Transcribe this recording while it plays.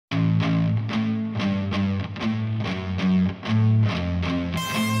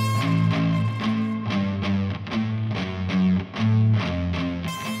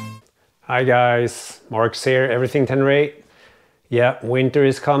Hi guys, Mark's here, Everything Tenere. Yeah, winter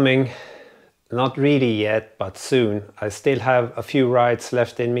is coming. Not really yet, but soon. I still have a few rides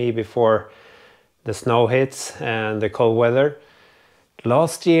left in me before the snow hits and the cold weather.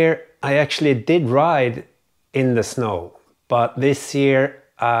 Last year I actually did ride in the snow, but this year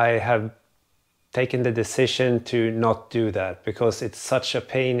I have taken the decision to not do that because it's such a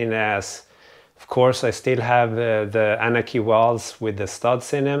pain in the ass. Of course, I still have the Anarchy walls with the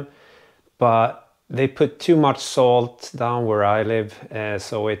studs in them, but they put too much salt down where I live,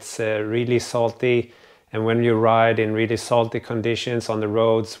 so it's really salty. And when you ride in really salty conditions on the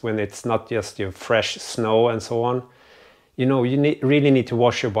roads, when it's not just your fresh snow and so on, you know, you really need to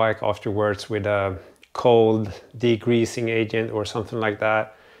wash your bike afterwards with a cold degreasing agent or something like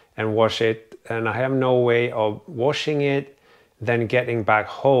that and wash it. And I have no way of washing it, then getting back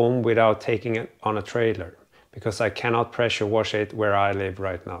home without taking it on a trailer, because I cannot pressure wash it where I live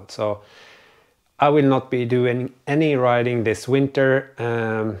right now. So I will not be doing any riding this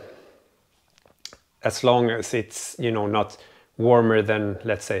winter, as long as it's, you know, not warmer than,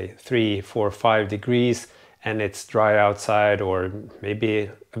 let's say, 3, 4, 5 degrees and it's dry outside, or maybe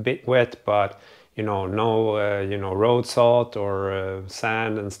a bit wet, but you know, no you know, road salt or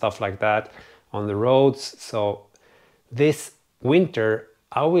sand and stuff like that on the roads. So this winter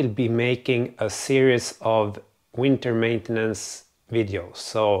I will be making a series of winter maintenance videos.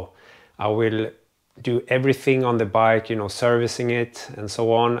 So I will do everything on the bike, you know, servicing it and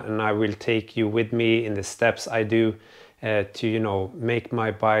so on, and I will take you with me in the steps I do to, you know, make my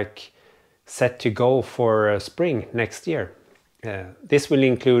bike set to go for spring next year. This will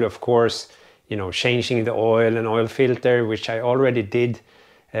include, of course, you know, changing the oil and oil filter, which I already did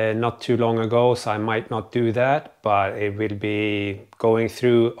not too long ago, so I might not do that, but it will be going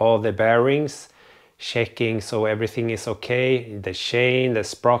through all the bearings, checking so everything is okay, the chain, the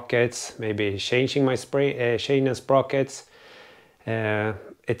sprockets, maybe changing my chain and sprockets.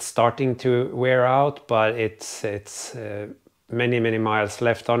 It's starting to wear out, but it's many miles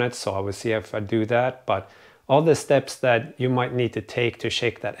left on it, so I will see if I do that. But all the steps that you might need to take to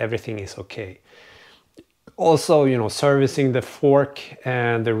check that everything is okay. Also, you know, servicing the fork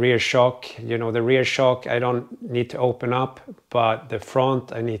and the rear shock. You know, the rear shock I don't need to open up, but the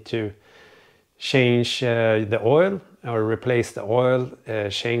front I need to change the oil, or replace the oil,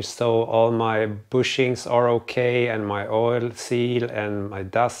 change so all my bushings are okay, and my oil seal and my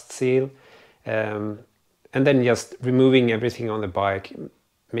dust seal, and then just removing everything on the bike,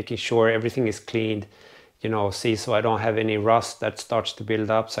 making sure everything is cleaned, you know, see so I don't have any rust that starts to build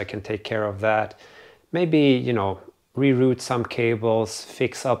up, so I can take care of that. Maybe, you know, reroute some cables,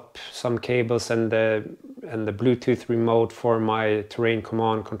 fix up some cables and the Bluetooth remote for my terrain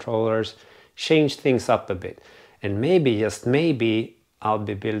command controllers, change things up a bit. And maybe, just maybe, I'll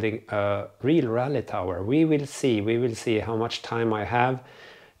be building a real rally tower. We will see how much time I have,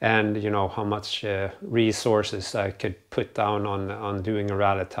 and you know, how much resources I could put down on doing a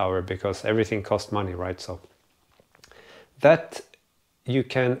rally tower, because everything costs money, right? So that you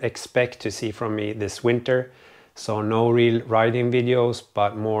can expect to see from me this winter. So no real riding videos,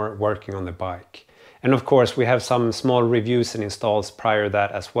 but more working on the bike. And of course we have some small reviews and installs prior to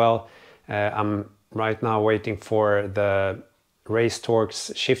that as well. I'm right now waiting for the Race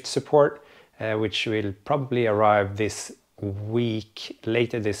Torque's shift support, which will probably arrive this week,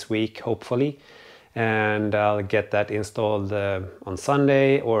 later this week hopefully, and I'll get that installed on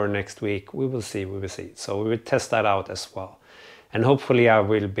Sunday or next week. We will see. So we will test that out as well, and hopefully I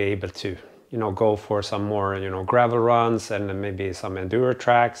will be able to, you know, go for some more, you know, gravel runs and maybe some enduro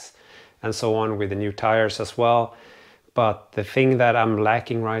tracks and so on with the new tires as well. But the thing that I'm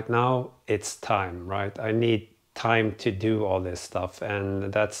lacking right now, it's time, right? I need time to do all this stuff,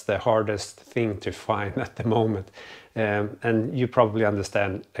 and that's the hardest thing to find at the moment. And you probably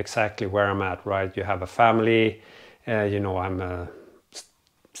understand exactly where I'm at, right? You have a family, you know, I'm a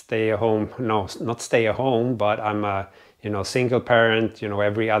stay-at-home, no, not stay-at-home, but I'm a, you know, single parent, you know,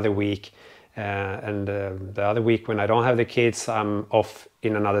 every other week. And the other week when I don't have the kids, I'm off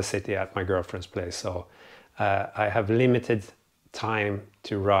in another city at my girlfriend's place. So I have limited time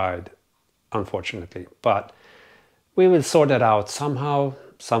to ride, unfortunately, but we will sort that out somehow,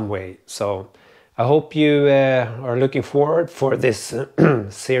 some way. So I hope you are looking forward for this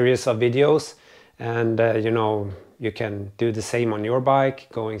series of videos, and you know, you can do the same on your bike,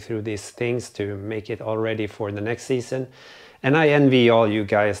 going through these things to make it all ready for the next season. And I envy all you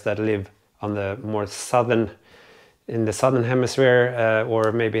guys that live on the more in the southern hemisphere,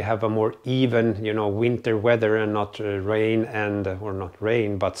 or maybe have a more even, you know, winter weather and not rain and, or not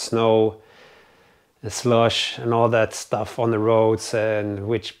rain, but snow slush and all that stuff on the roads, and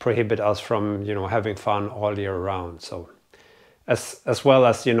which prohibit us from, you know, having fun all year round. So as well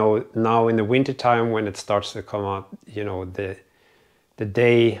as, you know, now in the winter time when it starts to come out, you know, the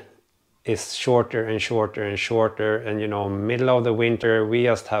day is shorter and shorter and shorter, and you know, middle of the winter we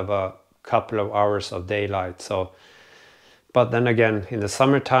just have a couple of hours of daylight. So but then again, in the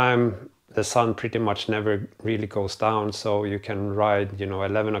summertime the sun pretty much never really goes down, so you can ride, you know,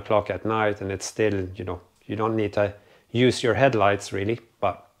 11 o'clock at night and it's still, you know, you don't need to use your headlights really.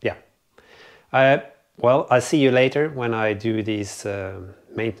 But yeah, well, I'll see you later when I do these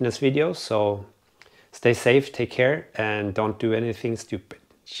maintenance videos. So stay safe, take care, and don't do anything stupid.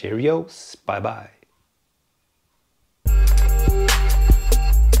 Cheerios, bye bye.